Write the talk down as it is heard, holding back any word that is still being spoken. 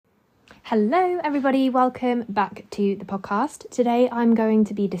Hello everybody, welcome back to the podcast. Today I'm going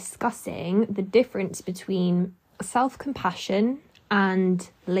to be discussing the difference between self-compassion and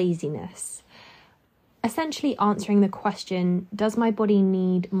laziness. Essentially answering the question, does my body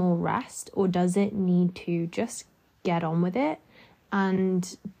need more rest or does it need to just get on with it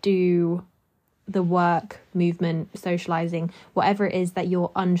and do the work, movement, socializing, whatever it is that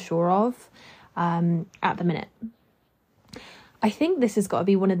you're unsure of at the minute. I think this has got to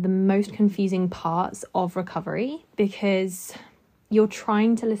be one of the most confusing parts of recovery because you're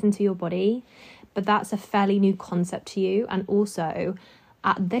trying to listen to your body, but that's a fairly new concept to you. And also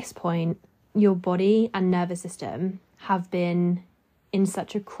at this point, your body and nervous system have been in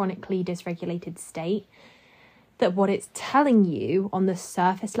such a chronically dysregulated state that what it's telling you on the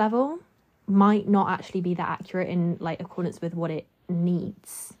surface level might not actually be that accurate in accordance with what it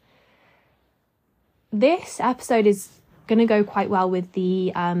needs. This episode is going to go quite well with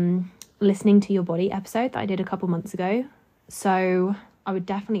the listening to your body episode that I did a couple months ago. So I would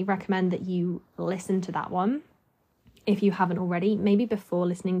definitely recommend that you listen to that one if you haven't already, maybe before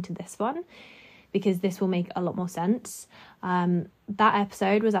listening to this one, because this will make a lot more sense. That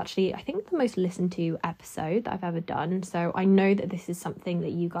episode was actually, I think, the most listened to episode that I've ever done. So I know that this is something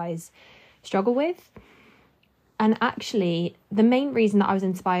that you guys struggle with. And actually, the main reason that I was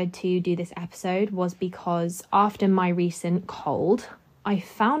inspired to do this episode was because after my recent cold, I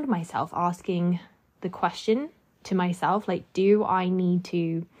found myself asking the question to myself, do I need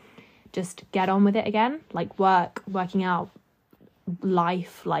to just get on with it again? Working out,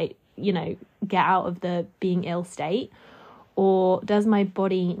 life, get out of the being ill state? Or does my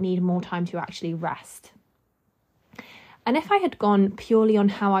body need more time to actually rest? And if I had gone purely on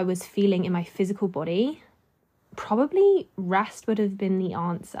how I was feeling in my physical body, probably rest would have been the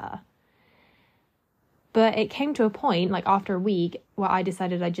answer. But it came to a point, after a week, where I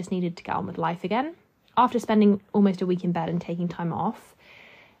decided I just needed to get on with life again, after spending almost a week in bed and taking time off.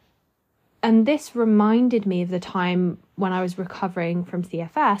 And this reminded me of the time when I was recovering from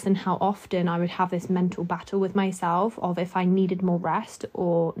CFS and how often I would have this mental battle with myself of if I needed more rest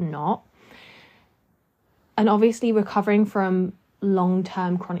or not. And obviously recovering from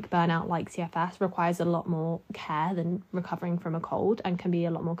long-term chronic burnout like CFS requires a lot more care than recovering from a cold and can be a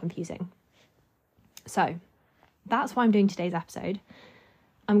lot more confusing. So that's why I'm doing today's episode.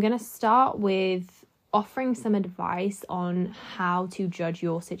 I'm going to start with offering some advice on how to judge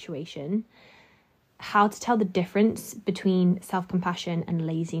your situation, how to tell the difference between self-compassion and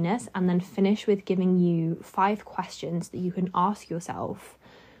laziness, and then finish with giving you 5 questions that you can ask yourself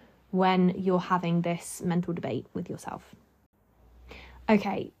when you're having this mental debate with yourself.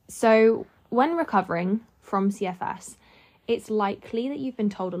 Okay, so when recovering from CFS, it's likely that you've been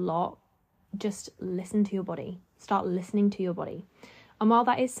told a lot. Just listen to your body. Start listening to your body. And while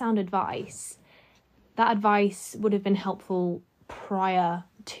that is sound advice, that advice would have been helpful prior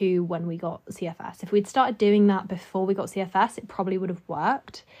to when we got CFS. If we'd started doing that before we got CFS, it probably would have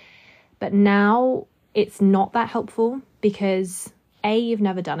worked. But now it's not that helpful because A, you've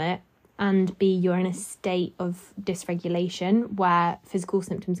never done it, and B, you're in a state of dysregulation where physical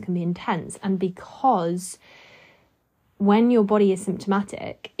symptoms can be intense. And because when your body is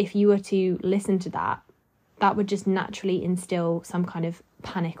symptomatic, if you were to listen to that, that would just naturally instill some kind of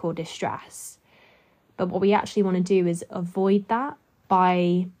panic or distress. But what we actually want to do is avoid that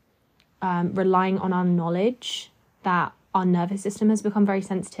by relying on our knowledge that our nervous system has become very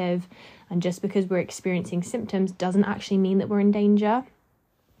sensitive. And just because we're experiencing symptoms doesn't actually mean that we're in danger.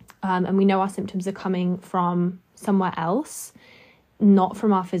 And we know our symptoms are coming from somewhere else, not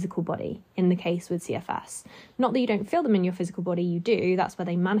from our physical body, in the case with CFS. Not that you don't feel them in your physical body, you do, that's where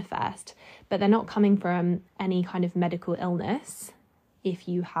they manifest, but they're not coming from any kind of medical illness if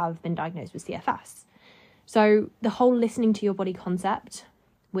you have been diagnosed with CFS. So the whole listening to your body concept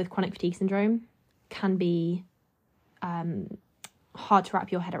with chronic fatigue syndrome can be hard to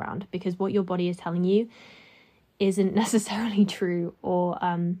wrap your head around because what your body is telling you isn't necessarily true or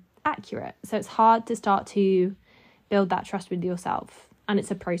accurate. So it's hard to start to build that trust with yourself, and it's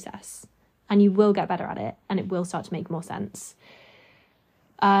a process, and you will get better at it, and it will start to make more sense.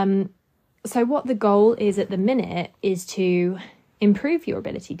 So what the goal is at the minute is to improve your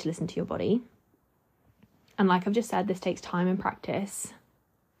ability to listen to your body. And like I've just said, this takes time and practice,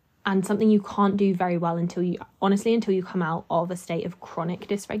 and something you can't do very well until you come out of a state of chronic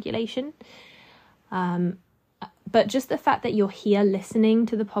dysregulation. But just the fact that you're here listening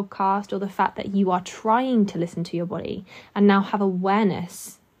to the podcast, or the fact that you are trying to listen to your body and now have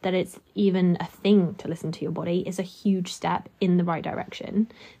awareness that it's even a thing to listen to your body, is a huge step in the right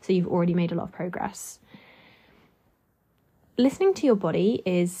direction. So you've already made a lot of progress. Listening to your body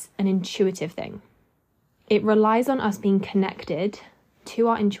is an intuitive thing. It relies on us being connected to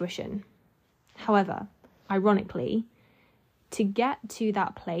our intuition. However, ironically, to get to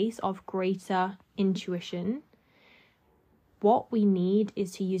that place of greater intuition, what we need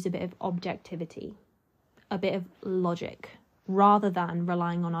is to use a bit of objectivity, a bit of logic, rather than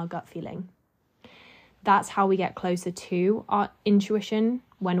relying on our gut feeling. That's how we get closer to our intuition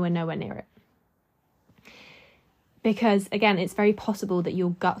when we're nowhere near it. Because again, it's very possible that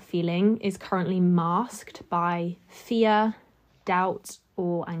your gut feeling is currently masked by fear, doubt,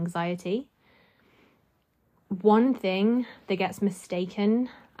 or anxiety. One thing that gets mistaken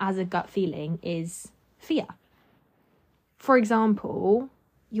as a gut feeling is fear. For example,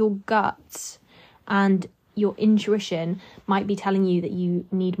 your gut and your intuition might be telling you that you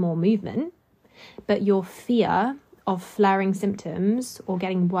need more movement, but your fear of flaring symptoms or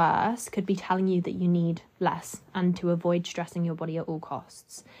getting worse could be telling you that you need less and to avoid stressing your body at all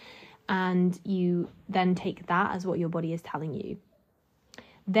costs. And you then take that as what your body is telling you.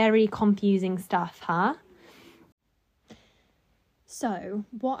 Very confusing stuff, huh? So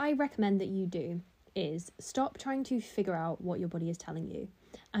what I recommend that you do is stop trying to figure out what your body is telling you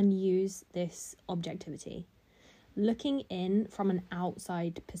and use this objectivity. Looking in from an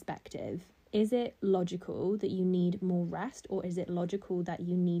outside perspective, is it logical that you need more rest, or is it logical that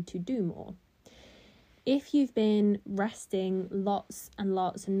you need to do more? If you've been resting lots and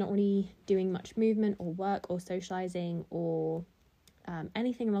lots and not really doing much movement or work or socializing or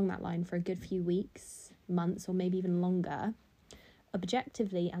anything along that line for a good few weeks, months, or maybe even longer,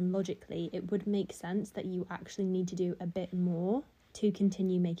 objectively and logically, it would make sense that you actually need to do a bit more to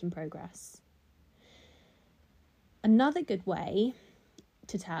continue making progress. Another good way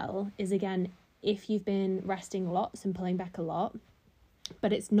to tell is, again, if you've been resting lots and pulling back a lot,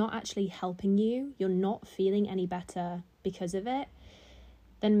 but it's not actually helping you, you're not feeling any better because of it,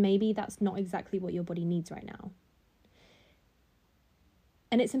 then maybe that's not exactly what your body needs right now.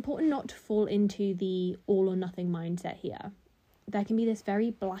 And it's important not to fall into the all or nothing mindset here. There can be this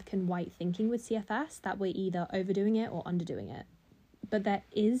very black and white thinking with CFS that we're either overdoing it or underdoing it. But there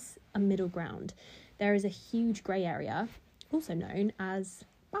is a middle ground. There is a huge grey area, also known as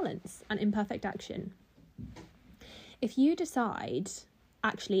balance and imperfect action. If you decide,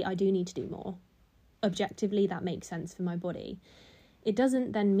 actually, I do need to do more, objectively that makes sense for my body, it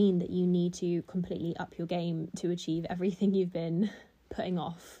doesn't then mean that you need to completely up your game to achieve everything you've been putting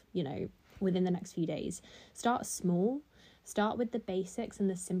off, within the next few days. Start small, start with the basics and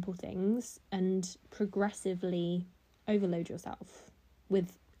the simple things, and progressively overload yourself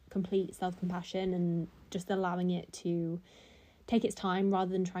with complete self-compassion and just allowing it to take its time rather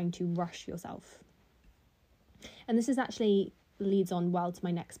than trying to rush yourself. And this actually leads on well to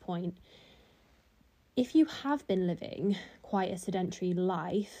my next point. If you have been living quite a sedentary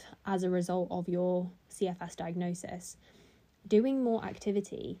life as a result of your CFS diagnosis, doing more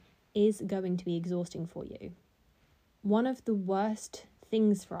activity is going to be exhausting for you. One of the worst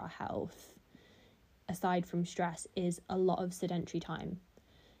things for our health, aside from stress, is a lot of sedentary time.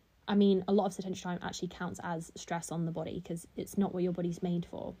 I mean, a lot of sedentary time actually counts as stress on the body because it's not what your body's made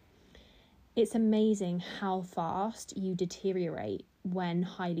for. It's amazing how fast you deteriorate when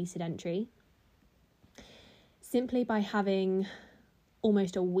highly sedentary. Simply by having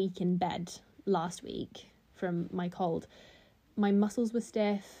almost a week in bed last week from my cold, my muscles were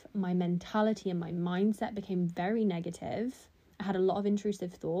stiff, my mentality and my mindset became very negative. I had a lot of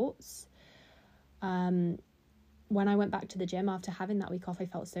intrusive thoughts. When I went back to the gym after having that week off, I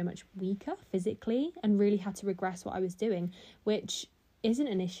felt so much weaker physically and really had to regress what I was doing, which isn't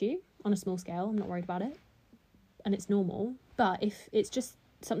an issue on a small scale. I'm not worried about it. And it's normal. But if it's just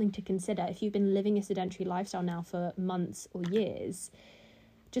something to consider, if you've been living a sedentary lifestyle now for months or years,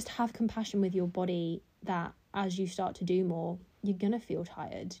 just have compassion with your body that as you start to do more, you're going to feel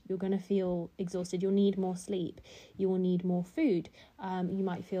tired. You're going to feel exhausted. You'll need more sleep. You will need more food. You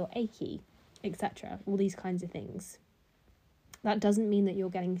might feel achy, etc. All these kinds of things. That doesn't mean that you're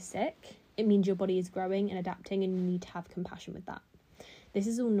getting sick. It means your body is growing and adapting, and you need to have compassion with that. This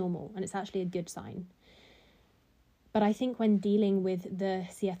is all normal, and it's actually a good sign. But I think when dealing with the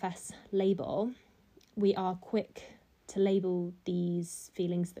CFS label, we are quick to label these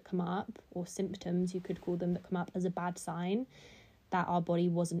feelings that come up, or symptoms you could call them, that come up, as a bad sign that our body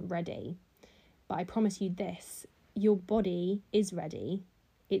wasn't ready. But I promise you this, your body is ready.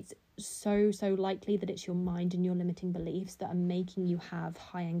 It's so likely that it's your mind and your limiting beliefs that are making you have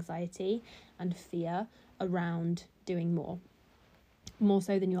high anxiety and fear around doing more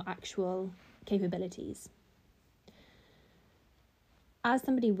so than your actual capabilities. As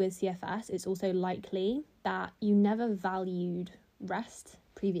somebody with CFS, it's also likely that you never valued rest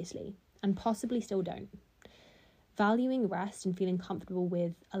previously, and possibly still don't. Valuing rest and feeling comfortable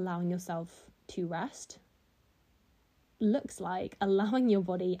with allowing yourself to rest looks like allowing your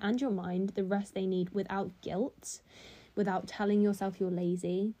body and your mind the rest they need without guilt, without telling yourself you're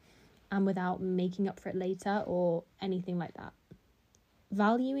lazy, and without making up for it later or anything like that.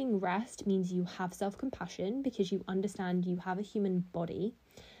 Valuing rest means you have self-compassion because you understand you have a human body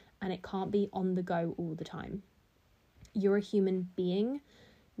and it can't be on the go all the time. You're a human being,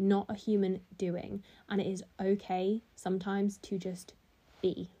 not a human doing, and it is okay sometimes to just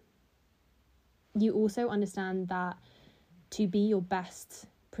be. You also understand that to be your best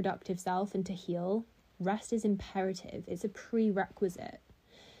productive self and to heal, rest is imperative. It's a prerequisite.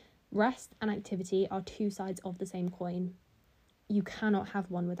 Rest and activity are two sides of the same coin. You cannot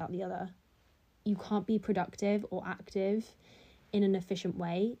have one without the other. You can't be productive or active in an efficient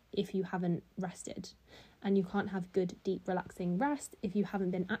way if you haven't rested. And you can't have good, deep, relaxing rest if you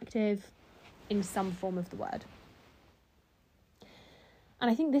haven't been active in some form of the word. And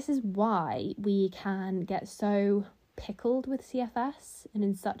I think this is why we can get so pickled with CFS and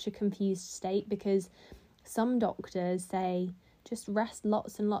in such a confused state, because some doctors say, just rest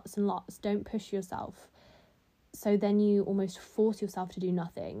lots and lots and lots, don't push yourself. So then you almost force yourself to do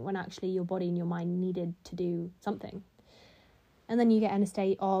nothing when actually your body and your mind needed to do something. And then you get in a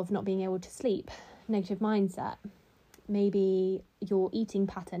state of not being able to sleep, negative mindset. Maybe your eating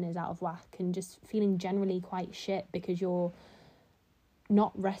pattern is out of whack and just feeling generally quite shit because you're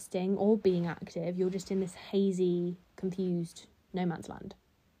not resting or being active. You're just in this hazy, confused no man's land.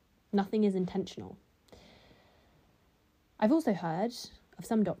 Nothing is intentional. I've also heard of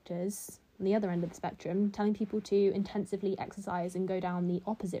some doctors on the other end of the spectrum telling people to intensively exercise and go down the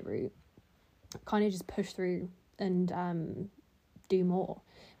opposite route, kind of just push through and do more,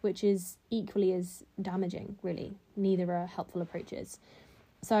 which is equally as damaging, really. Neither are helpful approaches.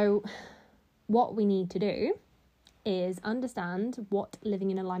 So what we need to do is understand what living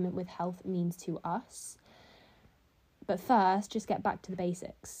in alignment with health means to us. But first, just get back to the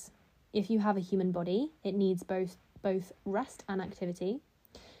basics. If you have a human body, it needs both rest and activity.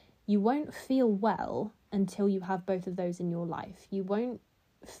 You won't feel well until you have both of those in your life. You won't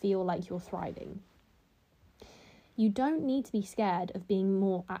feel like you're thriving. You don't need to be scared of being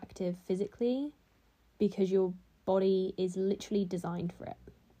more active physically because your body is literally designed for it.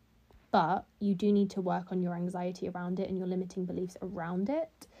 But you do need to work on your anxiety around it and your limiting beliefs around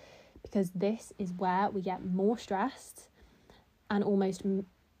it, because this is where we get more stressed and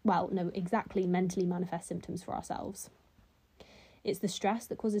exactly mentally manifest symptoms for ourselves. It's the stress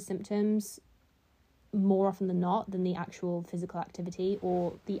that causes symptoms more often than not than the actual physical activity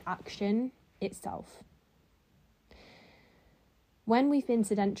or the action itself. When we've been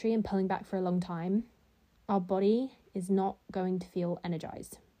sedentary and pulling back for a long time, our body is not going to feel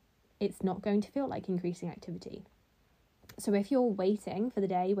energized. It's not going to feel like increasing activity. So if you're waiting for the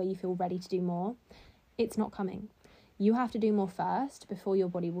day where you feel ready to do more, it's not coming. You have to do more first before your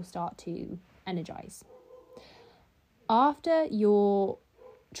body will start to energize. After your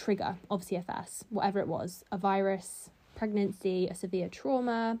trigger of CFS, whatever it was, a virus, pregnancy, a severe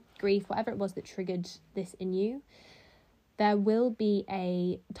trauma, grief, whatever it was that triggered this in you, there will be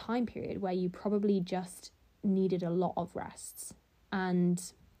a time period where you probably just needed a lot of rests,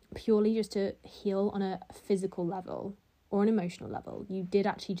 and purely just to heal on a physical level or an emotional level, you did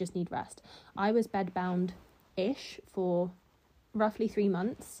actually just need rest. I was bedbound-ish for roughly 3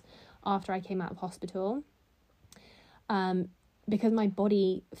 months after I came out of hospital, because my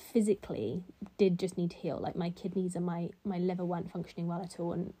body physically did just need to heal. Like my kidneys and my liver weren't functioning well at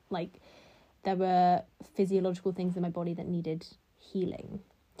all, and like there were physiological things in my body that needed healing.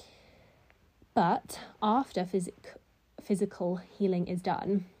 But after physical healing is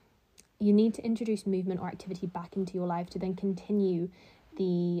done, you need to introduce movement or activity back into your life to then continue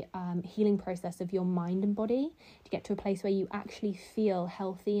the healing process of your mind and body to get to a place where you actually feel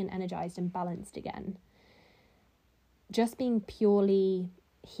healthy and energized and balanced again. Just being purely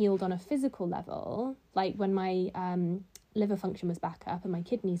healed on a physical level, like when my liver function was back up and my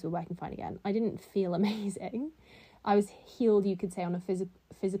kidneys were working fine again, I didn't feel amazing. I was healed, you could say, on a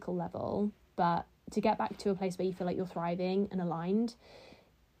physical level, but to get back to a place where you feel like you're thriving and aligned,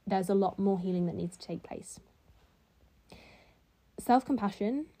 there's a lot more healing that needs to take place.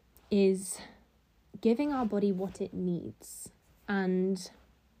 Self-compassion is giving our body what it needs, and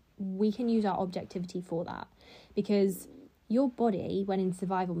we can use our objectivity for that, because your body, when in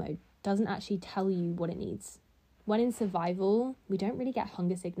survival mode, doesn't actually tell you what it needs. When in survival, we don't really get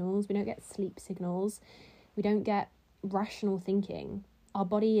hunger signals, we don't get sleep signals, we don't get rational thinking. Our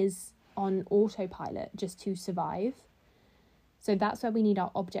body is on autopilot just to survive. So that's where we need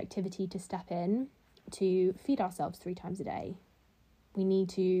our objectivity to step in, to feed ourselves 3 times a day. We need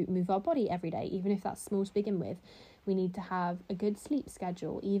to move our body every day, even if that's small to begin with. We need to have a good sleep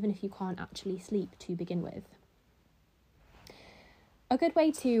schedule, even if you can't actually sleep to begin with. A good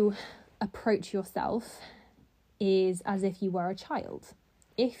way to approach yourself is as if you were a child.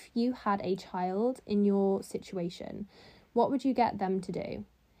 If you had a child in your situation, what would you get them to do?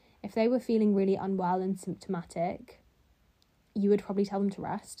 If they were feeling really unwell and symptomatic, you would probably tell them to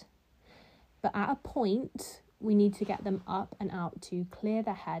rest. But at a point, we need to get them up and out to clear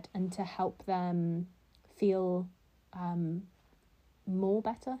their head and to help them feel more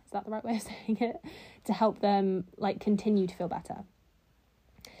better. Is that the right way of saying it? To help them continue to feel better.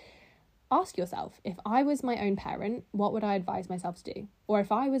 Ask yourself, if I was my own parent, what would I advise myself to do? Or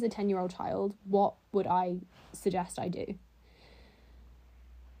if I was a 10-year-old child, what would I suggest I do?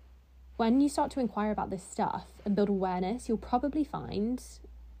 When you start to inquire about this stuff and build awareness, you'll probably find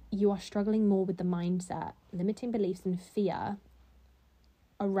you are struggling more with the mindset, limiting beliefs and fear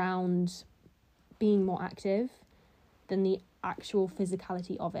around being more active than the actual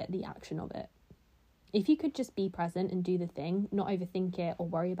physicality of it, the action of it. If you could just be present and do the thing, not overthink it or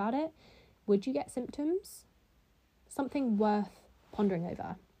worry about it, would you get symptoms? Something worth pondering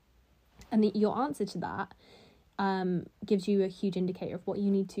over. And your answer to that gives you a huge indicator of what you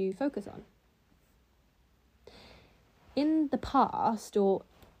need to focus on. In the past, or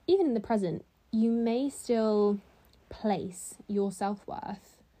even in the present, you may still place your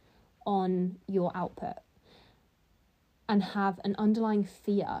self-worth on your output and have an underlying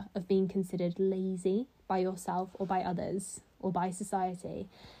fear of being considered lazy by yourself or by others or by society.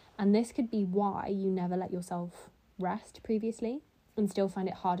 And this could be why you never let yourself rest previously and still find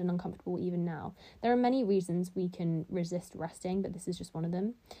it hard and uncomfortable even now. There are many reasons we can resist resting, but this is just one of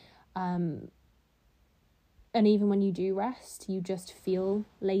them. And even when you do rest, you just feel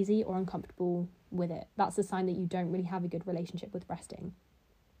lazy or uncomfortable with it. That's a sign that you don't really have a good relationship with resting.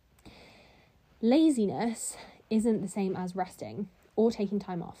 Laziness isn't the same as resting or taking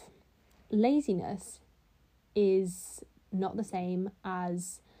time off. Laziness is not the same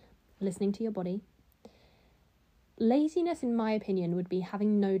as listening to your body. Laziness, in my opinion, would be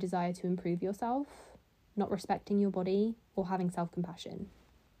having no desire to improve yourself, not respecting your body, or having self-compassion.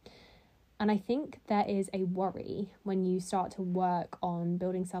 And I think there is a worry when you start to work on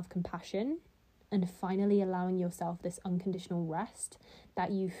building self-compassion and finally allowing yourself this unconditional rest, that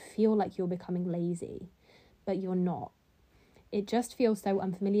you feel like you're becoming lazy, but you're not. It just feels so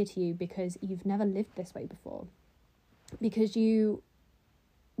unfamiliar to you because you've never lived this way before. Because you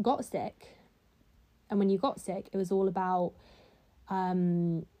got sick, and when you got sick, it was all about, I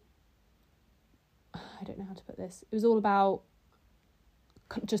don't know how to put this. It was all about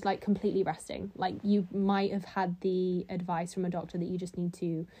just completely resting. You might have had the advice from a doctor that you just need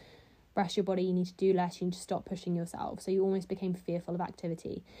to rest your body, you need to do less, you need to stop pushing yourself. So you almost became fearful of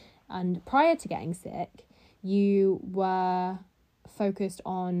activity. And prior to getting sick, you were focused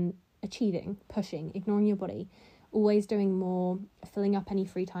on achieving, pushing, ignoring your body, always doing more, filling up any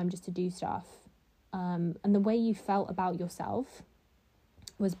free time just to do stuff. And the way you felt about yourself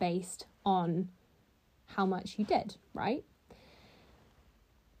was based on how much you did, right?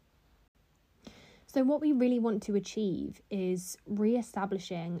 So what we really want to achieve is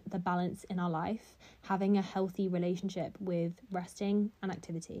re-establishing the balance in our life, having a healthy relationship with resting and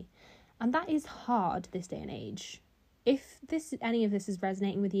activity. And that is hard this day and age. If any of this is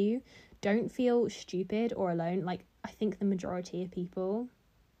resonating with you, don't feel stupid or alone. I think the majority of people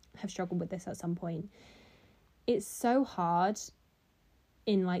have struggled with this at some point. It's so hard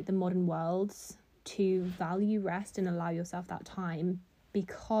in the modern world to value rest and allow yourself that time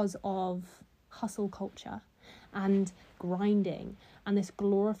because of hustle culture and grinding and this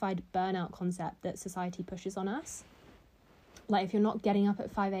glorified burnout concept that society pushes on us. If you're not getting up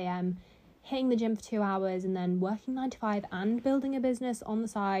at 5 a.m, hitting the gym for 2 hours and then working 9 to 5 and building a business on the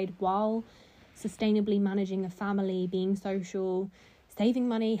side while sustainably managing a family, being social, saving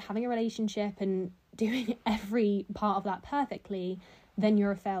money, having a relationship and doing every part of that perfectly, then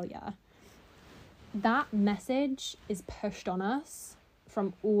you're a failure. That message is pushed on us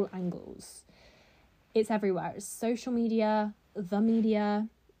from all angles. It's everywhere. It's social media, the media,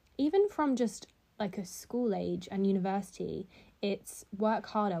 even from just a school age and university. It's work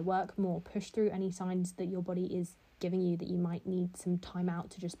harder, work more, push through any signs that your body is giving you that you might need some time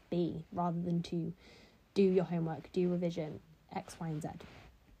out to just be, rather than to do your homework, do revision, X, Y, and Z.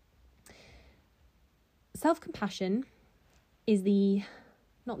 Self-compassion is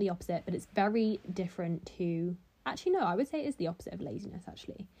not the opposite, but it's very different to, actually no, I would say it is the opposite of laziness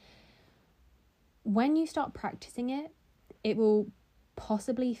actually. when you start practicing it, it will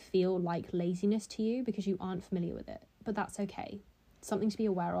possibly feel like laziness to you because you aren't familiar with it, but that's okay. Something to be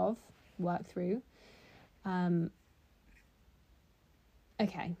aware of, work through.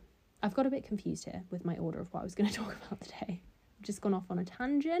 Okay, I've got a bit confused here with my order of what I was going to talk about today. I've just gone off on a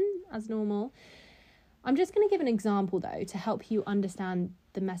tangent as normal. I'm just going to give an example though to help you understand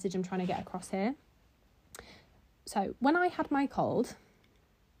the message I'm trying to get across here. So when I had my cold,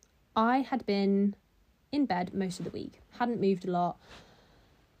 I had been in bed most of the week, hadn't moved a lot.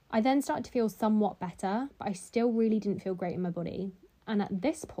 I then started to feel somewhat better, but I still really didn't feel great in my body. And at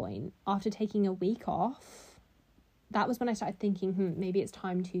this point, after taking a week off, that was when I started thinking, maybe it's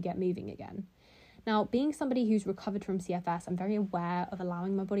time to get moving again. Now, being somebody who's recovered from CFS, I'm very aware of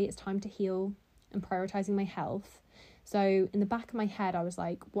allowing my body its time to heal and prioritizing my health. So in the back of my head, I was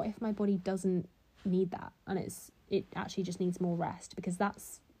like, what if my body doesn't need that? And it actually just needs more rest, because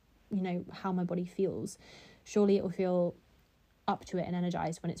that's, how my body feels. Surely it will feel up to it and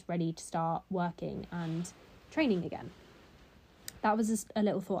energized when it's ready to start working and training again. That was just a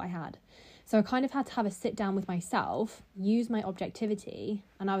little thought I had. So I kind of had to have a sit down with myself, use my objectivity,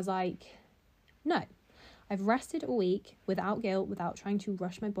 and I was like, no, I've rested a week without guilt, without trying to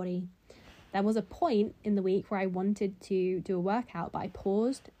rush my body. There was a point in the week where I wanted to do a workout, but I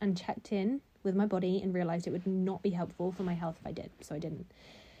paused and checked in with my body and realized it would not be helpful for my health if I did, so I didn't.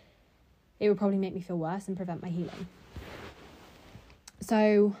 It would probably make me feel worse and prevent my healing.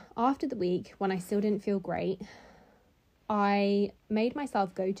 So after the week, when I still didn't feel great, I made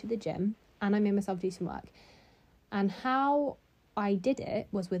myself go to the gym and I made myself do some work. And how I did it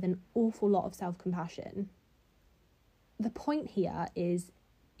was with an awful lot of self-compassion. The point here is,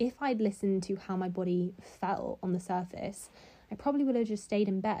 if I'd listened to how my body felt on the surface, I probably would have just stayed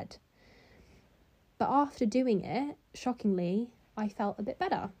in bed. But after doing it, shockingly, I felt a bit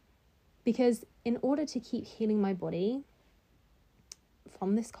better. Because in order to keep healing my body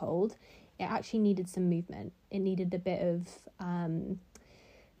from this cold, it actually needed some movement. It needed a bit of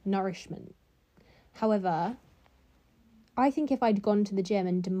nourishment. However, I think if I'd gone to the gym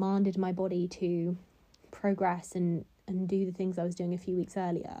and demanded my body to progress and do the things I was doing a few weeks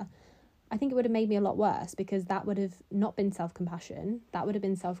earlier, I think it would have made me a lot worse, because that would have not been self-compassion. That would have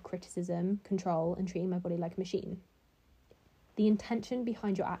been self-criticism, control, and treating my body like a machine. The intention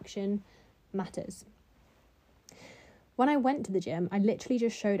behind your action matters. When I went to the gym, I literally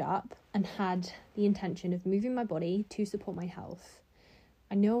just showed up and had the intention of moving my body to support my health.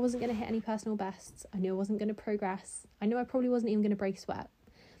 I knew I wasn't going to hit any personal bests. I knew I wasn't going to progress. I knew I probably wasn't even going to break sweat.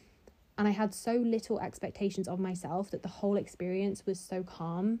 And I had so little expectations of myself that the whole experience was so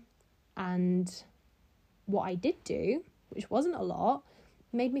calm. And what I did do, which wasn't a lot,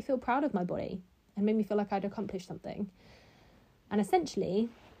 made me feel proud of my body and made me feel like I'd accomplished something. And essentially,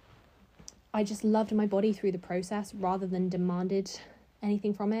 I just loved my body through the process rather than demanded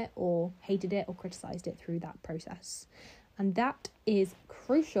anything from it or hated it or criticized it through that process. And that is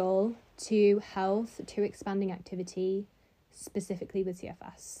crucial to health, to expanding activity, specifically with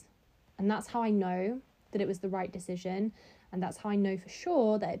CFS. And that's how I know that it was the right decision. And that's how I know for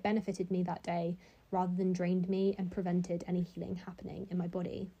sure that it benefited me that day rather than drained me and prevented any healing happening in my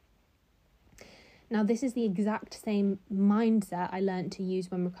body. Now, this is the exact same mindset I learned to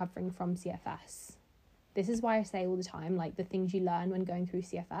use when recovering from CFS. This is why I say all the time, like, the things you learn when going through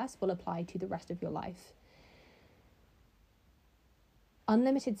CFS will apply to the rest of your life.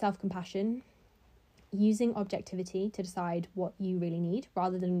 Unlimited self-compassion, using objectivity to decide what you really need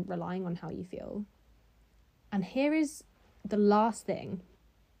rather than relying on how you feel. And here is the last thing,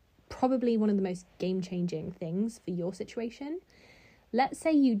 probably one of the most game-changing things for your situation. Let's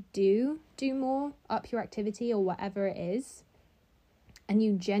say you do more, up your activity or whatever it is, and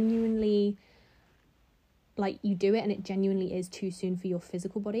you genuinely, you do it and it genuinely is too soon for your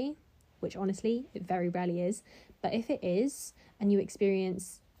physical body, which honestly, it very rarely is. But if it is, and you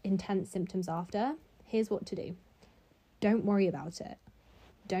experience intense symptoms after, here's what to do. Don't worry about it.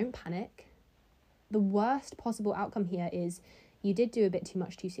 Don't panic. The worst possible outcome here is you did do a bit too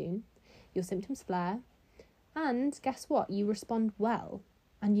much too soon. Your symptoms flare. And guess what? You respond well.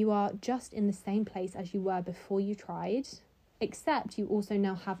 And you are just in the same place as you were before you tried, except you also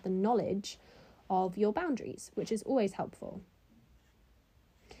now have the knowledge of your boundaries, which is always helpful.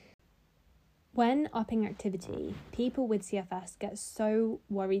 When upping activity, people with CFS get so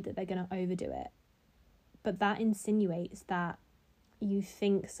worried that they're going to overdo it. But that insinuates that you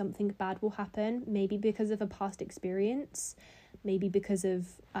think something bad will happen, maybe because of a past experience, maybe because of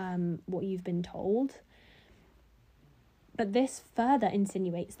what you've been told. But this further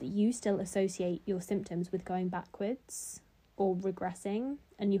insinuates that you still associate your symptoms with going backwards or regressing,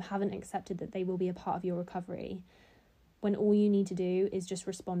 and you haven't accepted that they will be a part of your recovery, when all you need to do is just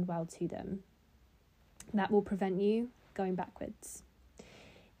respond well to them. That will prevent you going backwards.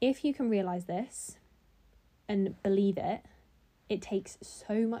 If you can realize this and believe it, it takes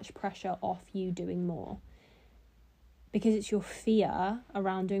so much pressure off you doing more, because it's your fear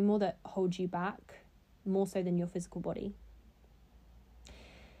around doing more that holds you back more so than your physical body.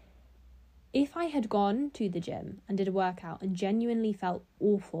 If I had gone to the gym and did a workout and genuinely felt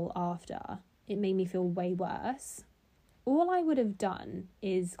awful after, it made me feel way worse, all I would have done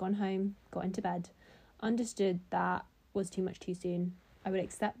is gone home, got into bed, understood that was too much too soon. I would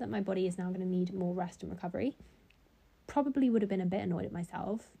accept that my body is now going to need more rest and recovery. Probably would have been a bit annoyed at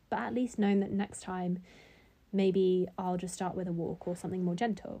myself, but at least known that next time, maybe I'll just start with a walk or something more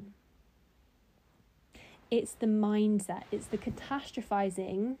gentle. It's the mindset, it's the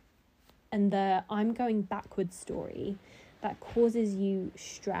catastrophizing and the I'm going backwards story that causes you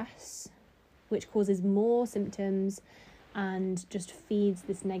stress, which causes more symptoms and just feeds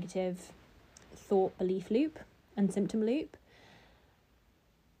this negative thought belief loop and symptom loop.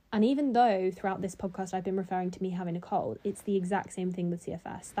 And even though throughout this podcast I've been referring to me having a cold, it's the exact same thing with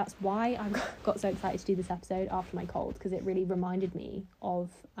CFS. That's why I got so excited to do this episode after my cold, because it really reminded me of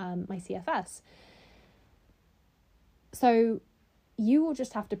my CFS. So you will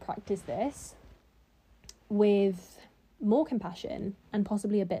just have to practice this with more compassion and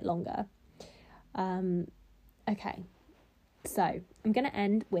possibly a bit longer. Okay, so I'm going to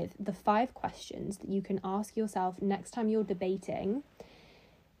end with the 5 questions that you can ask yourself next time you're debating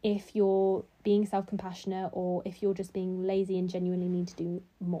if you're being self-compassionate or if you're just being lazy and genuinely need to do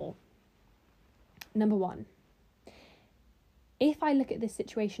more. Number 1, if I look at this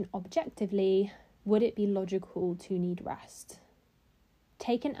situation objectively, would it be logical to need rest?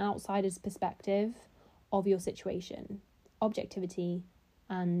 Take an outsider's perspective of your situation, objectivity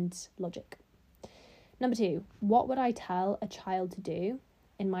and logic. Number 2, what would I tell a child to do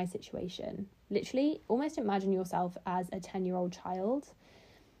in my situation? Literally, almost imagine yourself as a 10-year-old child.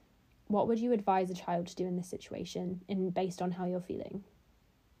 What would you advise a child to do in this situation based on how you're feeling?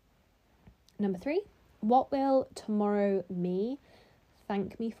 Number 3, what will tomorrow me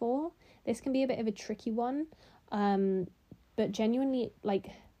thank me for? This can be a bit of a tricky one, but genuinely,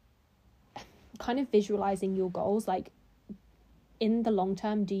 kind of visualizing your goals, in the long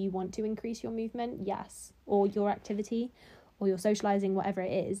term, do you want to increase your movement? Yes. Or your activity or your socializing, whatever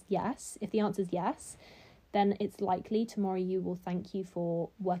it is? Yes. If the answer is yes, then it's likely tomorrow you will thank you for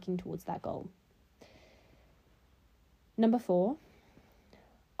working towards that goal. Number 4,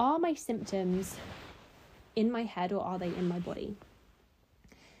 are my symptoms in my head or are they in my body?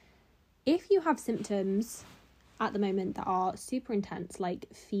 If you have symptoms at the moment that are super intense, like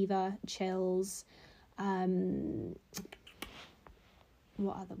fever, chills,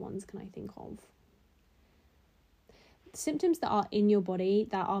 what other ones can I think of? Symptoms that are in your body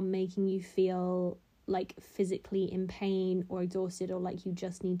that are making you feel physically in pain or exhausted or like you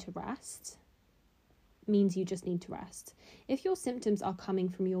just need to rest, means you just need to rest. If your symptoms are coming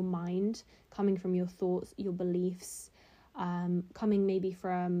from your mind, coming from your thoughts, your beliefs, coming maybe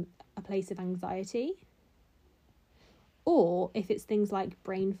from a place of anxiety, or if it's things like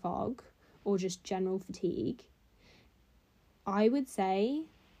brain fog or just general fatigue, I would say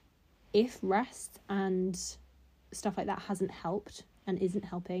if rest and stuff like that hasn't helped and isn't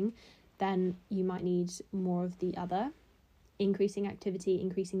helping, then you might need more of the other, increasing activity,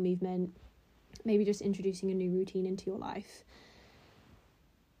 increasing movement, maybe just introducing a new routine into your life.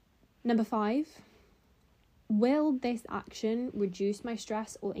 Number 5, will this action reduce my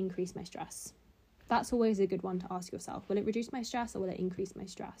stress or increase my stress? That's always a good one to ask yourself. Will it reduce my stress or will it increase my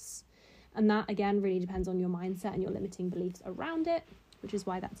stress? And that, again, really depends on your mindset and your limiting beliefs around it, which is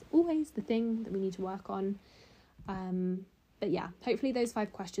why that's always the thing that we need to work on. But yeah, hopefully those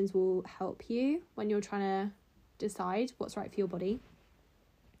 5 questions will help you when you're trying to decide what's right for your body.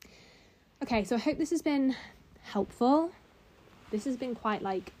 Okay, so I hope this has been helpful. This has been quite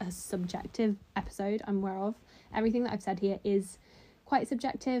a subjective episode, I'm aware of. Everything that I've said here is quite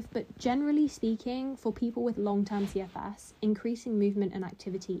subjective, but generally speaking, for people with long-term CFS, increasing movement and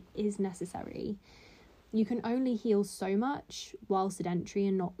activity is necessary. You can only heal so much while sedentary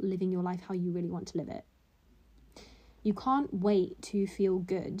and not living your life how you really want to live it. You can't wait to feel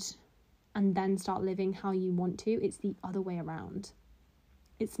good and then start living how you want to. It's the other way around.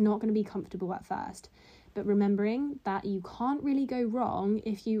 It's not going to be comfortable at first, but remembering that you can't really go wrong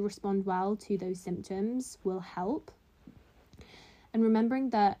if you respond well to those symptoms will help. And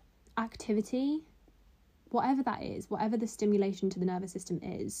remembering that activity, whatever that is, whatever the stimulation to the nervous system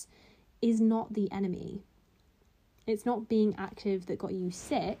is not the enemy. It's not being active that got you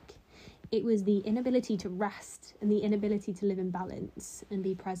sick. It was the inability to rest and the inability to live in balance and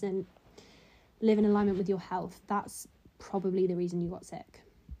be present, live in alignment with your health. That's probably the reason you got sick.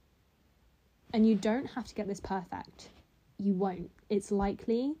 And you don't have to get this perfect. You won't. It's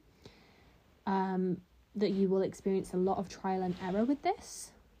likely that you will experience a lot of trial and error with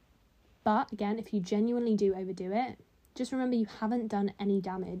this. But again, if you genuinely do overdo it, just remember you haven't done any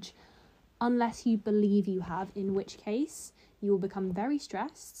damage unless you believe you have, in which case you will become very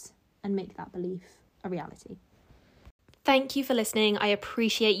stressed and make that belief a reality. Thank you for listening. I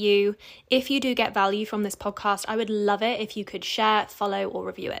appreciate you. If you do get value from this podcast, I would love it if you could share, follow, or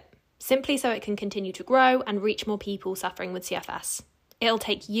review it, simply so it can continue to grow and reach more people suffering with CFS. It'll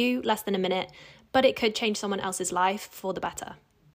take you less than a minute, but it could change someone else's life for the better.